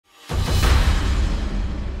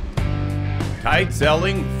Tight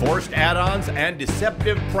selling, forced add-ons, and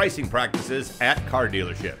deceptive pricing practices at car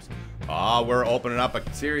dealerships. We're opening up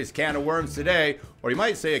a serious can of worms today, or you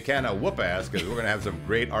might say a can of whoop-ass, because we're going to have some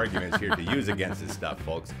great arguments here to use against this stuff,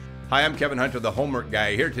 folks. Hi, I'm Kevin Hunter, the homework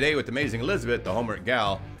guy, here today with amazing Elizabeth, the homework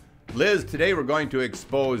gal. Liz, today we're going to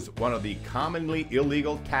expose one of the commonly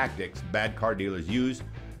illegal tactics bad car dealers use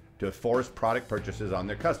to force product purchases on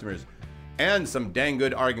their customers, and some dang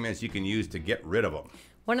good arguments you can use to get rid of them.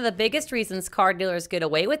 One of the biggest reasons car dealers get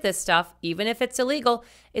away with this stuff, even if it's illegal,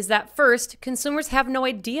 is that first, consumers have no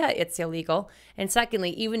idea it's illegal. And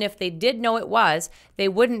secondly, even if they did know it was, they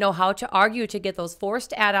wouldn't know how to argue to get those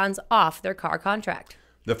forced add-ons off their car contract.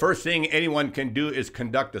 The first thing anyone can do is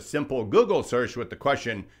conduct a simple Google search with the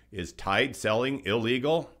question, is tied selling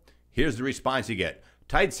illegal? Here's the response you get.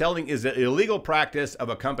 Tied selling is an illegal practice of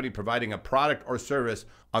a company providing a product or service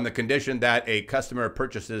on the condition that a customer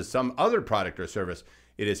purchases some other product or service.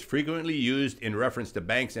 It is frequently used in reference to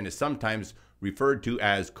banks and is sometimes referred to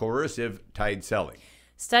as coercive tied selling.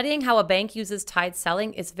 Studying how a bank uses tied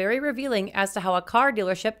selling is very revealing as to how a car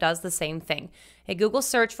dealership does the same thing. A Google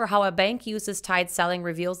search for how a bank uses tied selling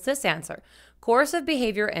reveals this answer: coercive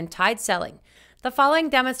behavior and tied selling. The following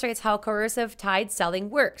demonstrates how coercive tied selling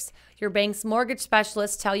works. Your bank's mortgage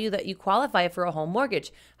specialists tell you that you qualify for a home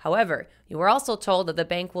mortgage. However, you are also told that the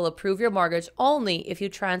bank will approve your mortgage only if you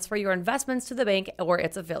transfer your investments to the bank or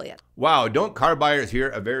its affiliate. Wow, don't car buyers hear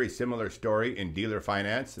a very similar story in dealer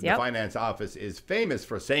finance? Yep. The finance office is famous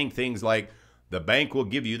for saying things like, the bank will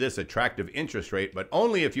give you this attractive interest rate, but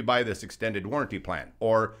only if you buy this extended warranty plan.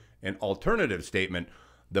 Or an alternative statement,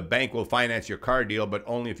 the bank will finance your car deal, but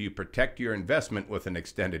only if you protect your investment with an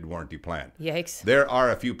extended warranty plan. Yikes. There are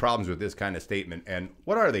a few problems with this kind of statement. And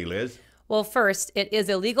what are they, Liz? Well, first, it is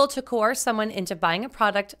illegal to coerce someone into buying a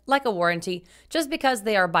product like a warranty just because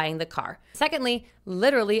they are buying the car. Secondly,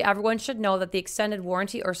 literally everyone should know that the extended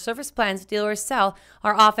warranty or service plans dealers sell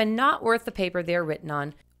are often not worth the paper they are written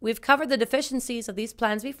on. We've covered the deficiencies of these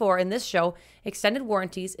plans before in this show, Extended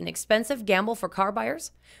Warranties, an expensive gamble for car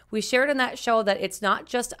buyers. We shared in that show that it's not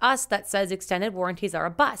just us that says extended warranties are a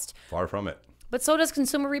bust. Far from it. But so does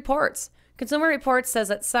Consumer Reports. Consumer Reports says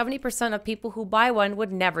that 70% of people who buy one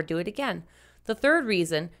would never do it again. The third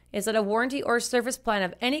reason is that a warranty or service plan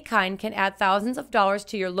of any kind can add thousands of dollars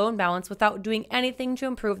to your loan balance without doing anything to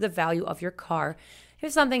improve the value of your car.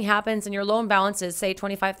 If something happens and your loan balance is, say,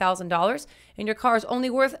 $25,000 and your car is only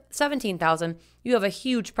worth $17,000, you have a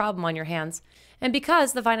huge problem on your hands. And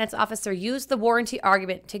because the finance officer used the warranty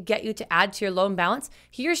argument to get you to add to your loan balance,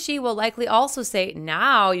 he or she will likely also say,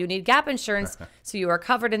 now you need gap insurance so you are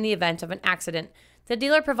covered in the event of an accident. The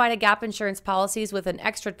dealer provided gap insurance policies with an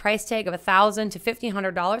extra price tag of $1,000 to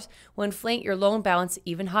 $1,500 will inflate your loan balance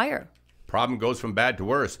even higher. Problem goes from bad to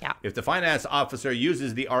worse. Yeah. If the finance officer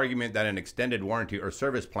uses the argument that an extended warranty or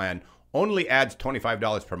service plan only adds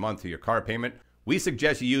 $25 per month to your car payment, we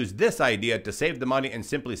suggest you use this idea to save the money and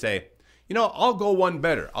simply say, you know, I'll go one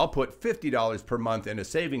better. I'll put $50 per month in a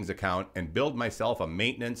savings account and build myself a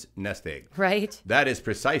maintenance nest egg. Right. That is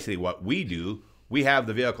precisely what we do. We have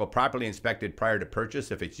the vehicle properly inspected prior to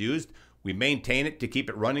purchase if it's used. We maintain it to keep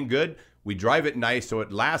it running good. We drive it nice so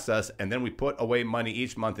it lasts us, and then we put away money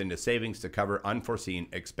each month into savings to cover unforeseen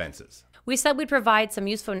expenses. We said we'd provide some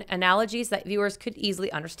useful analogies that viewers could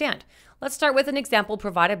easily understand. Let's start with an example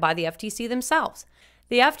provided by the FTC themselves.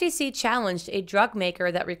 The FTC challenged a drug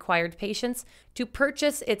maker that required patients to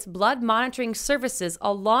purchase its blood monitoring services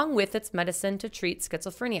along with its medicine to treat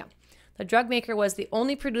schizophrenia. The drug maker was the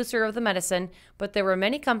only producer of the medicine, but there were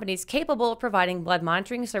many companies capable of providing blood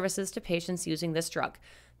monitoring services to patients using this drug.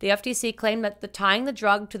 The FTC claimed that tying the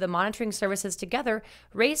drug to the monitoring services together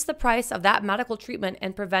raised the price of that medical treatment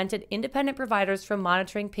and prevented independent providers from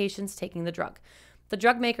monitoring patients taking the drug. The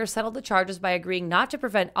drug maker settled the charges by agreeing not to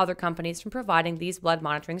prevent other companies from providing these blood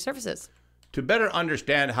monitoring services. To better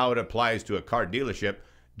understand how it applies to a car dealership,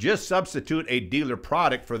 just substitute a dealer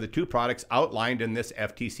product for the two products outlined in this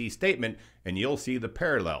FTC statement, and you'll see the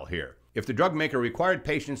parallel here. If the drug maker required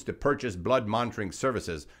patients to purchase blood monitoring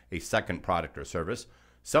services, a second product or service,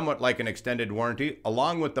 somewhat like an extended warranty,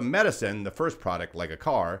 along with the medicine, the first product, like a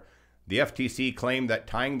car, the FTC claimed that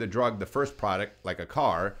tying the drug, the first product, like a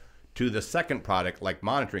car, to the second product, like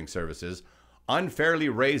monitoring services, unfairly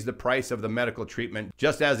raised the price of the medical treatment,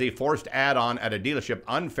 just as a forced add-on at a dealership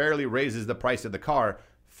unfairly raises the price of the car,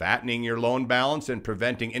 fattening your loan balance and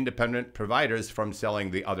preventing independent providers from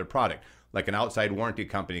selling the other product, like an outside warranty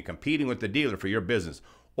company competing with the dealer for your business,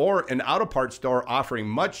 or an auto parts store offering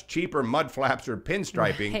much cheaper mud flaps or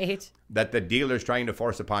pinstriping Right. that the dealer's trying to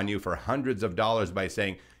force upon you for hundreds of dollars by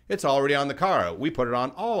saying, it's already on the car. We put it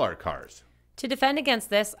on all our cars. To defend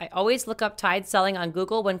against this, I always look up tide selling on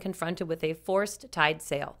Google when confronted with a forced tide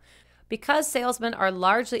sale. Because salesmen are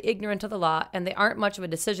largely ignorant of the law and they aren't much of a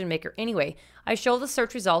decision maker anyway, I show the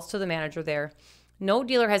search results to the manager there. No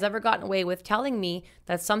dealer has ever gotten away with telling me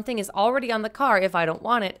that something is already on the car if I don't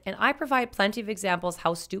want it, and I provide plenty of examples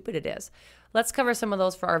how stupid it is. Let's cover some of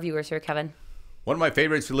those for our viewers here, Kevin. One of my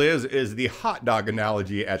favorites, Liz, is the hot dog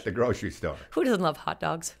analogy at the grocery store. Who doesn't love hot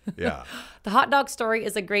dogs? Yeah. The hot dog story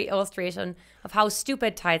is a great illustration of how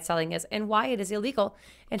stupid tide selling is and why it is illegal,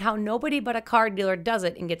 and how nobody but a car dealer does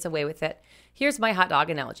it and gets away with it. Here's my hot dog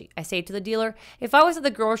analogy. I say to the dealer, if I was at the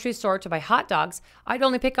grocery store to buy hot dogs, I'd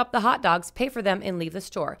only pick up the hot dogs, pay for them, and leave the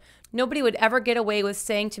store. Nobody would ever get away with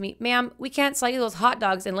saying to me, ma'am, we can't sell you those hot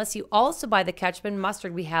dogs unless you also buy the ketchup and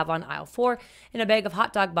mustard we have on aisle 4 and a bag of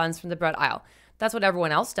hot dog buns from the bread aisle. That's what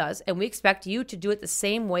everyone else does, and we expect you to do it the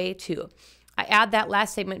same way too. I add that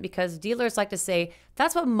last statement because dealers like to say,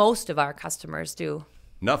 that's what most of our customers do.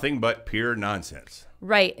 Nothing but pure nonsense.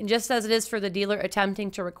 Right, and just as it is for the dealer attempting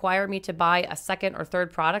to require me to buy a second or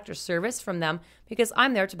third product or service from them because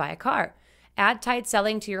I'm there to buy a car. Add tide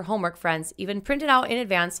selling to your homework, friends, even print it out in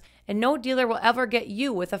advance, and no dealer will ever get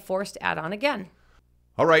you with a forced add-on again.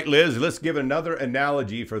 All right, Liz, let's give another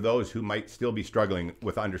analogy for those who might still be struggling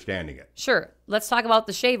with understanding it. Sure, let's talk about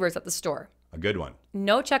the shavers at the store. A good one.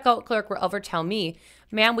 No checkout clerk will ever tell me,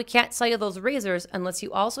 ma'am, we can't sell you those razors unless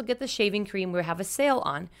you also get the shaving cream we have a sale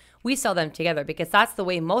on. We sell them together because that's the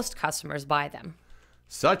way most customers buy them.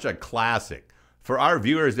 Such a classic. For our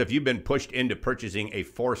viewers, if you've been pushed into purchasing a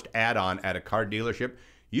forced add-on at a car dealership,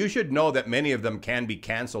 you should know that many of them can be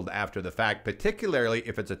canceled after the fact, particularly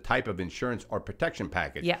if it's a type of insurance or protection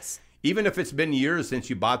package. Yes. Even if it's been years since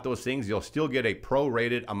you bought those things, you'll still get a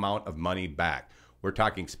prorated amount of money back. We're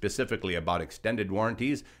talking specifically about extended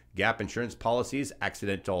warranties, gap insurance policies,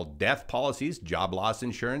 accidental death policies, job loss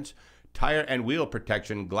insurance, tire and wheel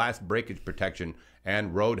protection, glass breakage protection,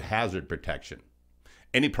 and road hazard protection.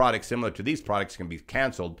 Any product similar to these products can be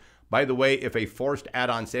canceled. By the way, if a forced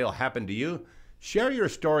add-on sale happened to you, share your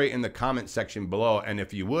story in the comment section below, and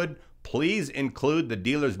if you would, please include the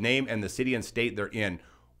dealer's name and the city and state they're in.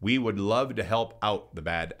 We would love to help out the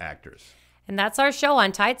bad actors. And that's our show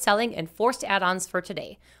on tide selling and forced add-ons for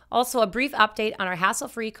today. Also, a brief update on our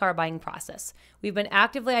hassle-free car buying process. We've been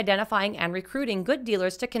actively identifying and recruiting good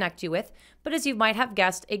dealers to connect you with, but as you might have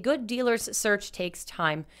guessed, a good dealer's search takes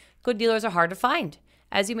time. Good dealers are hard to find.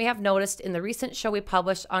 As you may have noticed in the recent show we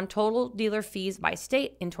published on total dealer fees by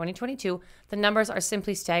state in 2022, the numbers are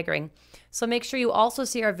simply staggering. So make sure you also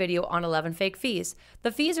see our video on 11 fake fees.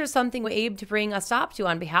 The fees are something we aim to bring a stop to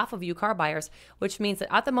on behalf of you car buyers, which means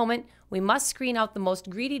that at the moment, we must screen out the most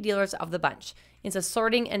greedy dealers of the bunch. It's a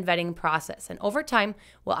sorting and vetting process, and over time,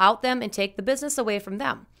 we'll out them and take the business away from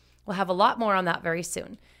them. We'll have a lot more on that very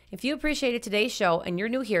soon. If you appreciated today's show and you're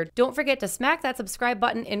new here, don't forget to smack that subscribe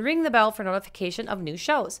button and ring the bell for notification of new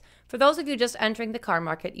shows. For those of you just entering the car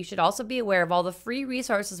market, you should also be aware of all the free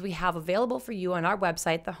resources we have available for you on our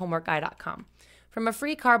website, thehomeworkguy.com. From a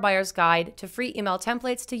free car buyer's guide to free email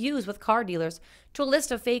templates to use with car dealers to a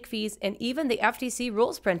list of fake fees and even the FTC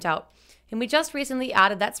rules printout. And we just recently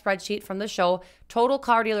added that spreadsheet from the show, Total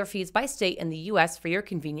Car Dealer Fees by State in the U.S. for your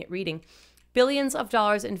convenient reading. Billions of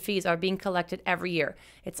dollars in fees are being collected every year.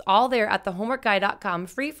 It's all there at thehomeworkguy.com,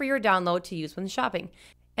 free for your download to use when shopping.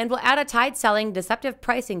 And we'll add a tide-selling, deceptive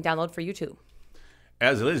pricing download for you too.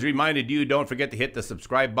 As Liz reminded you, don't forget to hit the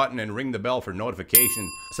subscribe button and ring the bell for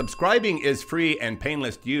notification. Subscribing is free and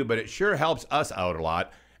painless to you, but it sure helps us out a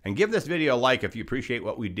lot. And give this video a like if you appreciate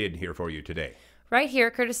what we did here for you today. Right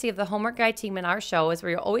here, courtesy of the Homework Guy team in our show, is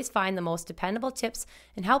where you'll always find the most dependable tips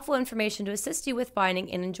and helpful information to assist you with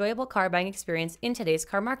finding an enjoyable car buying experience in today's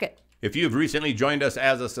car market. If you've recently joined us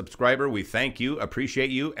as a subscriber, we thank you, appreciate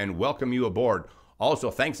you, and welcome you aboard.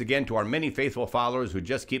 Also, thanks again to our many faithful followers who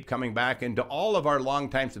just keep coming back, and to all of our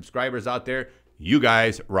longtime subscribers out there, you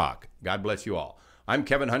guys rock. God bless you all. I'm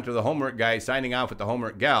Kevin Hunter, the Homework Guy, signing off with the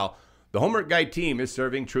Homework Gal. The Homework Guy team is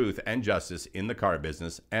serving truth and justice in the car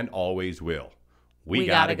business and always will. We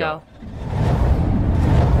gotta go.